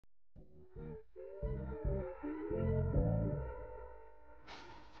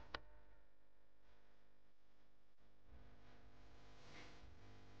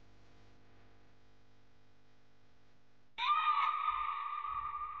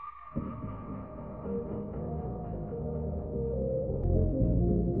So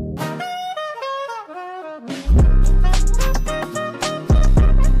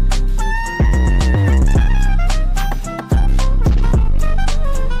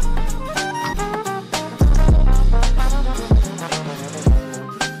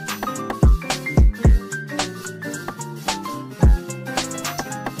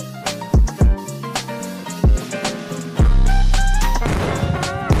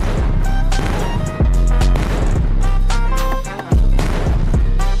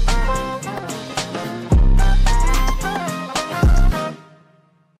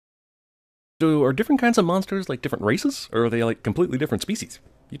are different kinds of monsters like different races, or are they like completely different species?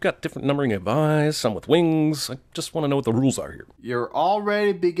 You've got different numbering of eyes, some with wings. I just want to know what the rules are here. You're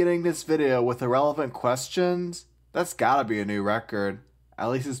already beginning this video with irrelevant questions? That's gotta be a new record. At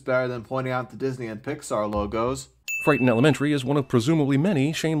least it's better than pointing out the Disney and Pixar logos. Frighten Elementary is one of presumably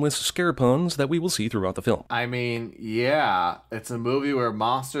many shameless scare puns that we will see throughout the film. I mean, yeah, it's a movie where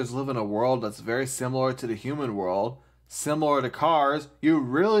monsters live in a world that's very similar to the human world. Similar to Cars, you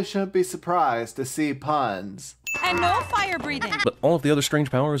really shouldn't be surprised to see puns. And no fire breathing. But all of the other strange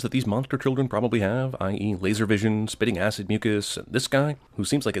powers that these monster children probably have, i.e. laser vision, spitting acid mucus, and this guy, who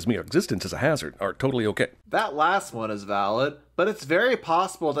seems like his mere existence is a hazard, are totally okay. That last one is valid, but it's very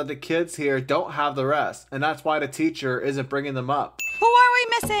possible that the kids here don't have the rest, and that's why the teacher isn't bringing them up. Who are we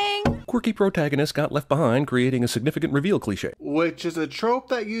missing? Quirky protagonist got left behind, creating a significant reveal cliche. Which is a trope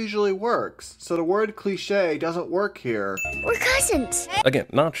that usually works, so the word cliche doesn't work here. We're cousins. Again,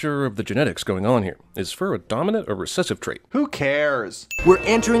 not sure of the genetics going on here. Is fur a dominant or recessive trait? Who cares? We're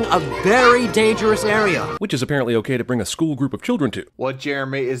entering a very dangerous area. Which is apparently okay to bring a school group of children to. What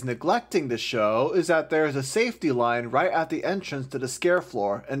Jeremy is neglecting to show is that there is a safety line right at the entrance to the scare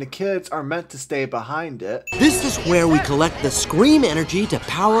floor, and the kids are meant to stay behind it. This is where we collect the scream energy to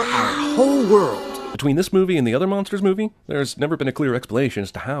power our whole world. Between this movie and the other Monsters movie, there's never been a clear explanation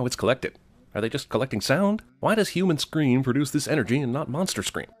as to how it's collected. Are they just collecting sound? Why does human scream produce this energy and not monster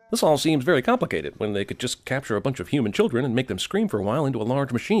scream? This all seems very complicated when they could just capture a bunch of human children and make them scream for a while into a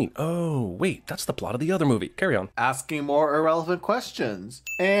large machine. Oh, wait, that's the plot of the other movie. Carry on. Asking more irrelevant questions.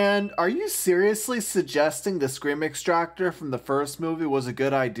 And are you seriously suggesting the scream extractor from the first movie was a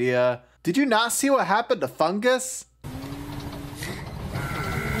good idea? Did you not see what happened to Fungus?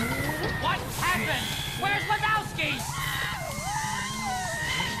 What happened? Where's Lebowski?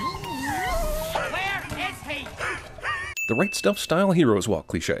 Where is he? The right stuff style heroes walk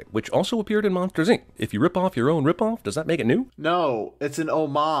cliche, which also appeared in Monsters, Inc. If you rip off your own ripoff, does that make it new? No, it's an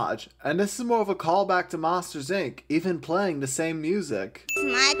homage. And this is more of a callback to Monsters, Inc., even playing the same music.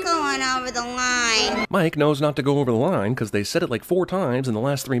 Mike going over the line. Mike knows not to go over the line because they said it like 4 times in the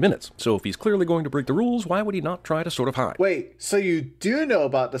last 3 minutes. So if he's clearly going to break the rules, why would he not try to sort of hide? Wait, so you do know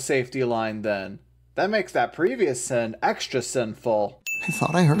about the safety line then? That makes that previous sin extra sinful. I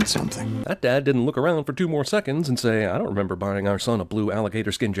thought I heard something. That dad didn't look around for 2 more seconds and say, I don't remember buying our son a blue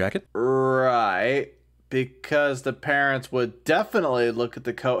alligator skin jacket. Right, because the parents would definitely look at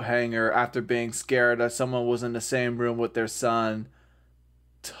the coat hanger after being scared that someone was in the same room with their son.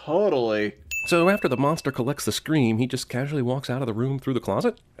 Totally. So after the monster collects the scream, he just casually walks out of the room through the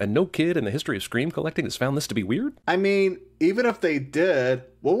closet? And no kid in the history of scream collecting has found this to be weird? I mean, even if they did,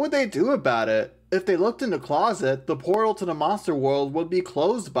 what would they do about it? If they looked in the closet, the portal to the monster world would be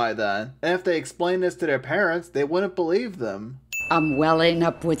closed by then. And if they explained this to their parents, they wouldn't believe them. I'm welling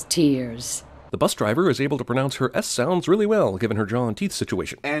up with tears. The bus driver is able to pronounce her S sounds really well, given her jaw and teeth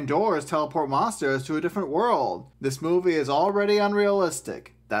situation. And doors teleport monsters to a different world. This movie is already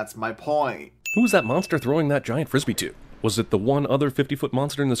unrealistic. That's my point. Who was that monster throwing that giant frisbee to? Was it the one other 50-foot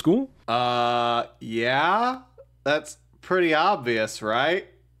monster in the school? Yeah? That's pretty obvious, right?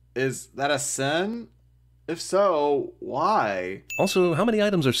 Is that a sin? If so, why? Also, how many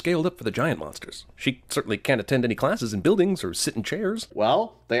items are scaled up for the giant monsters? She certainly can't attend any classes in buildings or sit in chairs.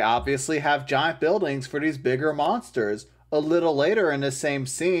 Well, they obviously have giant buildings for these bigger monsters. A little later in this same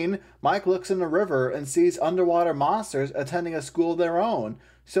scene, Mike looks in the river and sees underwater monsters attending a school of their own,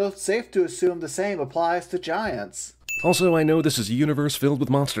 so it's safe to assume the same applies to giants. Also, I know this is a universe filled with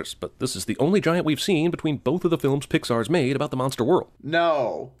monsters, but this is the only giant we've seen between both of the films Pixar's made about the monster world.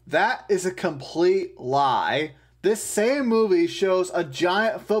 No, that is a complete lie. This same movie shows a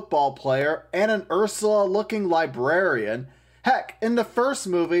giant football player and an Ursula-looking librarian. Heck, in the first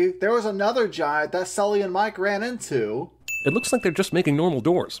movie, there was another giant that Sully and Mike ran into. It looks like they're just making normal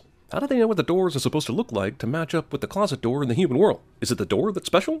doors. How do they know what the doors are supposed to look like to match up with the closet door in the human world? Is it the door that's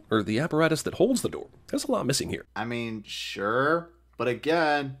special, or the apparatus that holds the door? There's a lot missing here. I mean, sure. But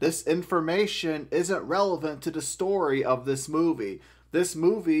again, this information isn't relevant to the story of this movie. This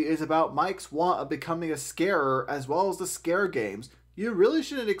movie is about Mike's want of becoming a scarer as well as the scare games. You really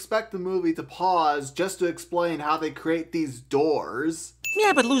shouldn't expect the movie to pause just to explain how they create these doors.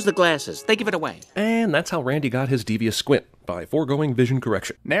 Yeah, but lose the glasses. They give it away. And that's how Randy got his devious squint, by foregoing vision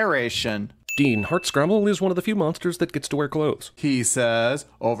correction. Narration. Dean Hartscrabble is one of the few monsters that gets to wear clothes. He says,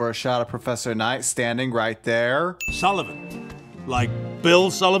 over a shot of Professor Knight standing right there. Sullivan. Like Bill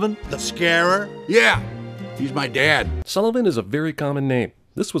Sullivan? The scarer? Yeah, he's my dad. Sullivan is a very common name.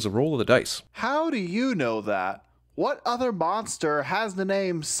 This was a roll of the dice. How do you know that? What other monster has the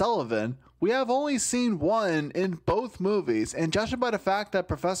name Sullivan? We have only seen one in both movies, and judging by the fact that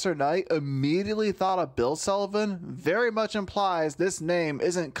Professor Knight immediately thought of Bill Sullivan, very much implies this name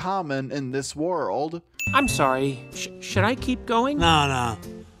isn't common in this world. I'm sorry. Should I keep going? No.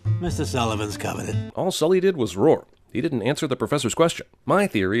 Mr. Sullivan's covered it. All Sully did was roar. He didn't answer the professor's question. My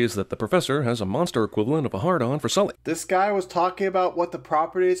theory is that the professor has a monster equivalent of a hard-on for Sully. This guy was talking about what the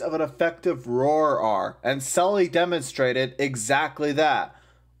properties of an effective roar are, and Sully demonstrated exactly that.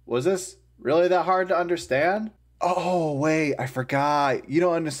 Was this really that hard to understand? Oh, wait, I forgot. You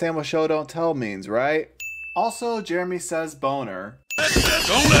don't understand what show don't tell means, right? Also, Jeremy says boner.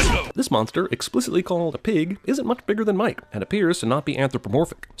 This monster, explicitly called a pig, isn't much bigger than Mike, and appears to not be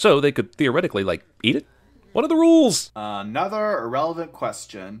anthropomorphic. So they could theoretically, eat it? What are the rules? Another irrelevant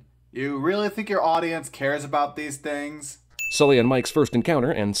question. You really think your audience cares about these things? Sully and Mike's first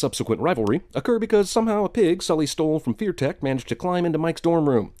encounter and subsequent rivalry occur because somehow a pig Sully stole from Fear Tech managed to climb into Mike's dorm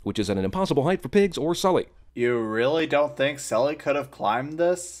room, which is at an impossible height for pigs or Sully. You really don't think Sully could have climbed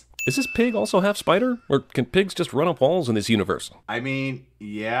this? Is this pig also half spider? Or can pigs just run up walls in this universe? I mean,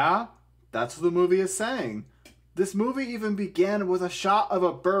 yeah, that's what the movie is saying. This movie even began with a shot of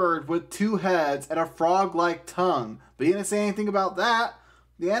a bird with two heads and a frog-like tongue, but you didn't say anything about that.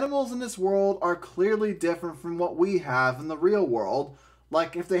 The animals in this world are clearly different from what we have in the real world.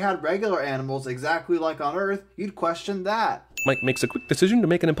 Like, if they had regular animals exactly like on Earth, you'd question that. Mike makes a quick decision to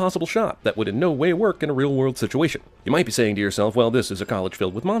make an impossible shot that would in no way work in a real-world situation. You might be saying to yourself, well, this is a college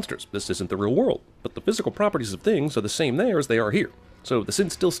filled with monsters. This isn't the real world. But the physical properties of things are the same there as they are here. So the sin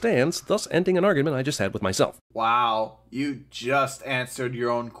still stands, thus ending an argument I just had with myself. Wow, you just answered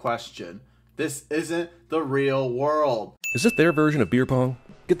your own question. This isn't the real world. Is this their version of beer pong?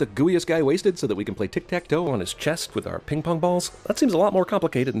 Get the gooeyest guy wasted so that we can play tic-tac-toe on his chest with our ping pong balls? That seems a lot more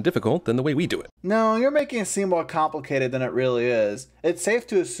complicated and difficult than the way we do it. No, you're making it seem more complicated than it really is. It's safe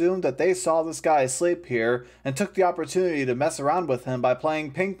to assume that they saw this guy asleep here and took the opportunity to mess around with him by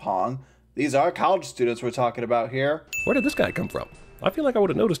playing ping pong. These are college students we're talking about here. Where did this guy come from? I feel like I would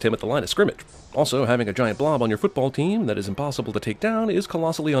have noticed him at the line of scrimmage. Also, having a giant blob on your football team that is impossible to take down is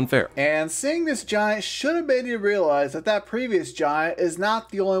colossally unfair. And seeing this giant should have made you realize that that previous giant is not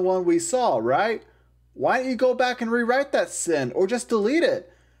the only one we saw, right? Why don't you go back and rewrite that sin, or just delete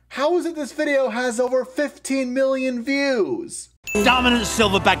it? How is it this video has over 15 million views? Dominant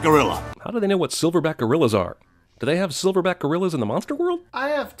silverback gorilla. How do they know what silverback gorillas are? Do they have silverback gorillas in the monster world? I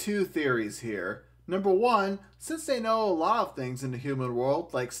have two theories here. Number one, since they know a lot of things in the human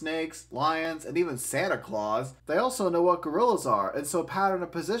world, like snakes, lions, and even Santa Claus, they also know what gorillas are, and so pattern a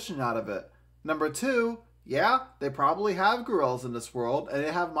position out of it. Number two, yeah, they probably have gorillas in this world, and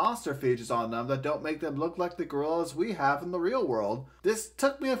they have monster features on them that don't make them look like the gorillas we have in the real world. This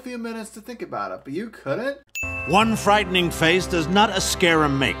took me a few minutes to think about it, but you couldn't? One frightening face does not a scarer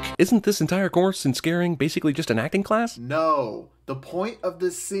make. Isn't this entire course in scaring basically just an acting class? No. The point of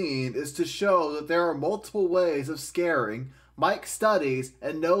this scene is to show that there are multiple ways of scaring. Mike studies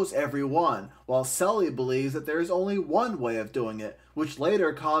and knows every one, while Sully believes that there is only one way of doing it, which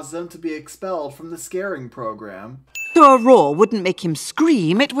later caused them to be expelled from the scaring program. Though a roar wouldn't make him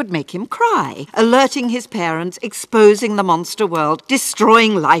scream, it would make him cry, alerting his parents, exposing the monster world,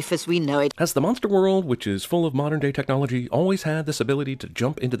 destroying life as we know it. Has the monster world, which is full of modern-day technology, always had this ability to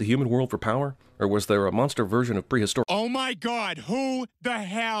jump into the human world for power? Or was there a monster version of prehistoric? Oh my God, who the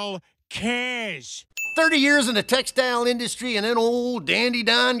hell cares? 30 years in the textile industry and then old Dandy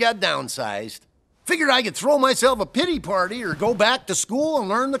Don got downsized. Figured I could throw myself a pity party or go back to school and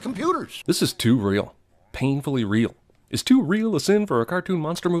learn the computers. This is too real. Painfully real. Is too real a sin for a cartoon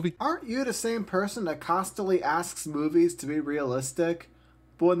monster movie? Aren't you the same person that constantly asks movies to be realistic?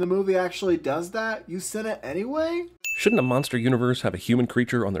 But when the movie actually does that, you sin it anyway? Shouldn't a monster universe have a human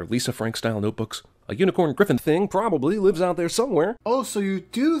creature on their Lisa Frank-style notebooks? A unicorn griffin thing probably lives out there somewhere. Oh, so you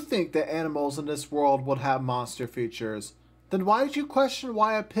do think that animals in this world would have monster features? Then why did you question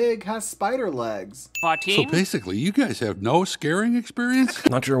why a pig has spider legs? So basically, you guys have no scaring experience?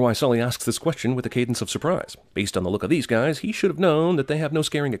 Not sure why Sully asks this question with a cadence of surprise. Based on the look of these guys, he should have known that they have no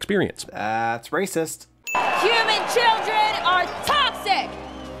scaring experience. That's racist. Human children are toxic!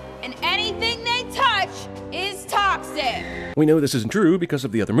 We know this isn't true because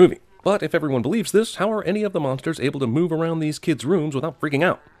of the other movie. But if everyone believes this, how are any of the monsters able to move around these kids' rooms without freaking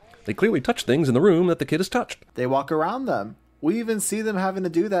out? They clearly touch things in the room that the kid has touched. They walk around them. We even see them having to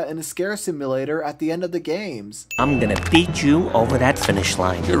do that in a scare simulator at the end of the games. I'm gonna beat you over that finish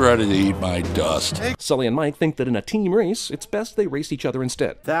line. You're ready to eat my dust. Sully and Mike think that in a team race, it's best they race each other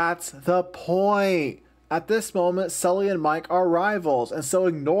instead. That's the point. At this moment, Sully and Mike are rivals, and so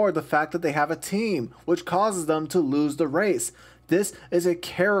ignore the fact that they have a team, which causes them to lose the race. This is a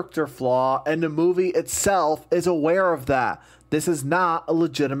character flaw, and the movie itself is aware of that. This is not a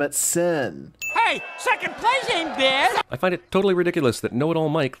legitimate sin. Hey, second place ain't bad. I find it totally ridiculous that Know-It-All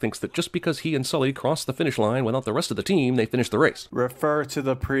Mike thinks that just because he and Sully crossed the finish line without the rest of the team, they finished the race. Refer to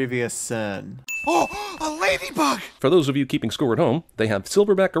the previous sin. Oh, a ladybug! For those of you keeping score at home, they have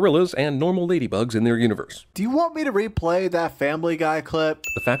silverback gorillas and normal ladybugs in their universe. Do you want me to replay that Family Guy clip?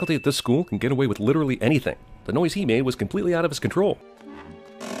 The faculty at this school can get away with literally anything. The noise he made was completely out of his control.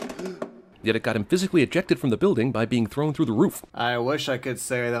 Yet it got him physically ejected from the building by being thrown through the roof. I wish I could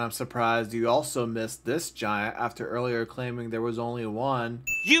say that I'm surprised you also missed this giant after earlier claiming there was only one.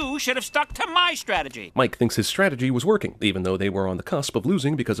 You should have stuck to my strategy. Mike thinks his strategy was working, even though they were on the cusp of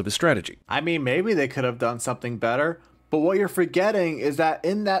losing because of his strategy. I mean, maybe they could have done something better. But what you're forgetting is that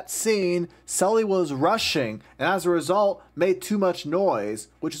in that scene, Sully was rushing, and as a result, made too much noise,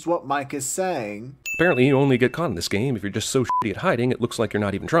 which is what Mike is saying. Apparently, you only get caught in this game if you're just so shitty at hiding it looks like you're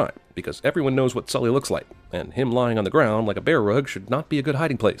not even trying, because everyone knows what Sully looks like, and him lying on the ground like a bear rug should not be a good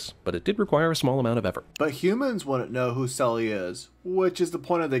hiding place, but it did require a small amount of effort. But humans wouldn't know who Sully is, which is the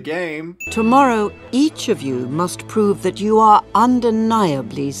point of the game. Tomorrow, each of you must prove that you are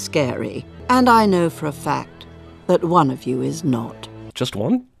undeniably scary, and I know for a fact that one of you is not. Just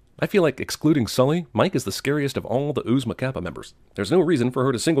one? I feel like excluding Sully, Mike is the scariest of all the Uzma Kappa members. There's no reason for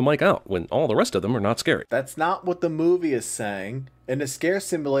her to single Mike out when all the rest of them are not scary. That's not what the movie is saying. In the scare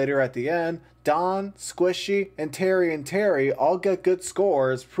simulator at the end, Don, Squishy, and Terry all get good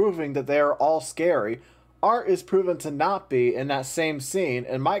scores, proving that they are all scary. Art is proven to not be in that same scene,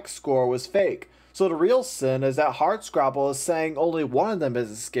 and Mike's score was fake. So the real sin is that Hardscrabble is saying only one of them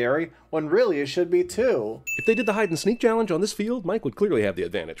isn't scary, when really it should be two. If they did the hide and sneak challenge on this field, Mike would clearly have the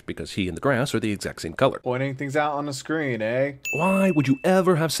advantage, because he and the grass are the exact same color. Pointing things out on the screen, eh? Why would you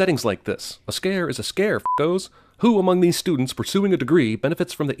ever have settings like this? A scare is a scare, f***os. Who among these students pursuing a degree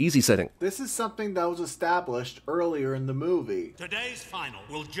benefits from the easy setting? This is something that was established earlier in the movie. Today's final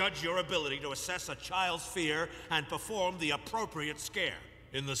will judge your ability to assess a child's fear and perform the appropriate scare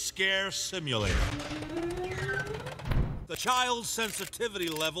in the scare simulator. The child's sensitivity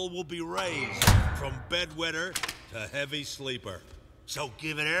level will be raised from bedwetter to heavy sleeper. So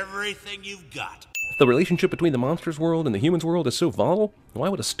give it everything you've got. If the relationship between the monsters world and the humans world is so volatile, why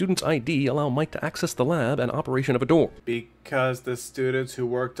would a student's ID allow Mike to access the lab and operation of a door? Because the students who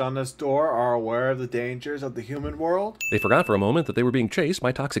worked on this door are aware of the dangers of the human world? They forgot for a moment that they were being chased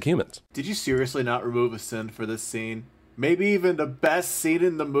by toxic humans. Did you seriously not remove a sin for this scene? Maybe even the best scene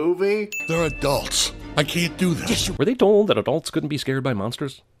in the movie? They're adults. I can't do this. Were they told that adults couldn't be scared by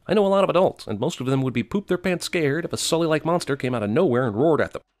monsters? I know a lot of adults, and most of them would be poop their pants scared if a Sully-like monster came out of nowhere and roared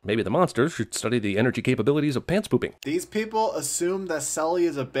at them. Maybe the monsters should study the energy capabilities of pants pooping. These people assume that Sully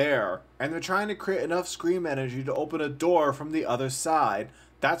is a bear, and they're trying to create enough scream energy to open a door from the other side.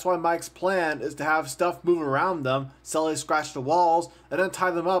 That's why Mike's plan is to have stuff move around them, Sully scratch the walls, and then tie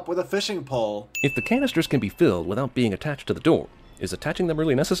them up with a fishing pole. If the canisters can be filled without being attached to the door, is attaching them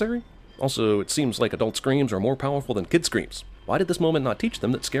really necessary? Also, it seems like adult screams are more powerful than kid screams. Why did this moment not teach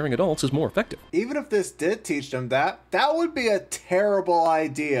them that scaring adults is more effective? Even if this did teach them that would be a terrible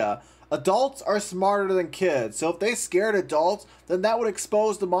idea. Adults are smarter than kids, so if they scared adults, then that would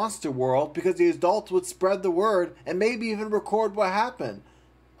expose the monster world because the adults would spread the word and maybe even record what happened.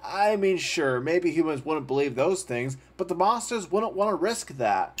 I mean, sure, maybe humans wouldn't believe those things, but the monsters wouldn't want to risk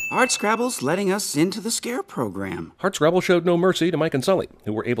that. Hardscrabble's letting us into the scare program. Hardscrabble showed no mercy to Mike and Sully,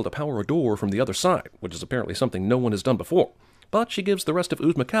 who were able to power a door from the other side, which is apparently something no one has done before. But she gives the rest of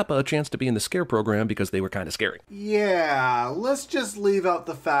Uzma Kappa a chance to be in the scare program because they were kind of scary. Yeah, let's just leave out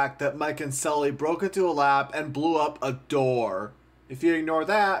the fact that Mike and Sully broke into a lab and blew up a door. If you ignore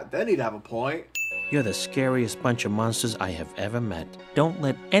that, then he'd have a point. You're the scariest bunch of monsters I have ever met. Don't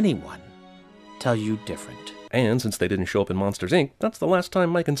let anyone tell you different. And since they didn't show up in Monsters, Inc., that's the last time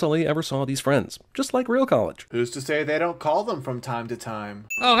Mike and Sully ever saw these friends. Just like real college. Who's to say they don't call them from time to time?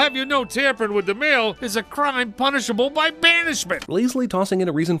 I'll have you know tampering with the mail is a crime punishable by banishment. Lazily tossing in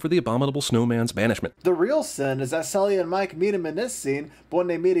a reason for the abominable snowman's banishment. The real sin is that Sully and Mike meet him in this scene, but when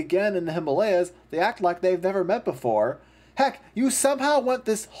they meet again in the Himalayas, they act like they've never met before. Heck, you somehow went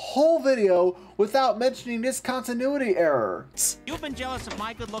this whole video without mentioning this continuity error. You've been jealous of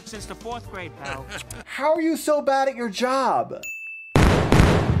my good looks since the 4th grade, pal. How are you so bad at your job?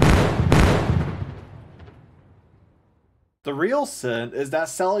 The real sin is that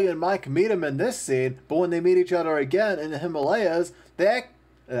Sally and Mike meet him in this scene, but when they meet each other again in the Himalayas, they act...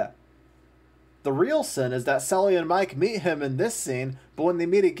 The real sin is that Sally and Mike meet him in this scene, but when they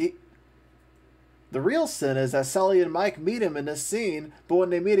meet again... The real sin is that Sally and Mike meet him in this scene, but when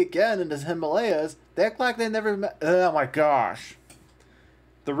they meet again in the Himalayas, they act like they never met... Oh my gosh.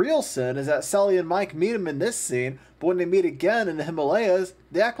 The real sin is that Sally and Mike meet him in this scene, but when they meet again in the Himalayas,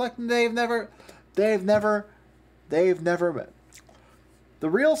 they act like they've never met. The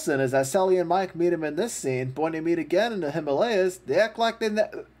real sin is that Sally and Mike meet him in this scene, but when they meet again in the Himalayas, they act like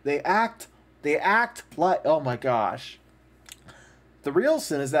they act like... Oh my gosh. The real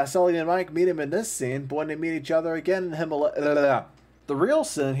sin is that Sally and Mike meet him in this scene, but when they meet each other again in the Himalayas... The real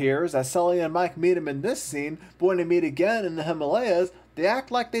sin here is that Sally and Mike meet him in this scene, but when they meet again in the Himalayas, they act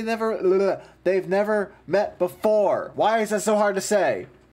like they've never met before. Why is that so hard to say?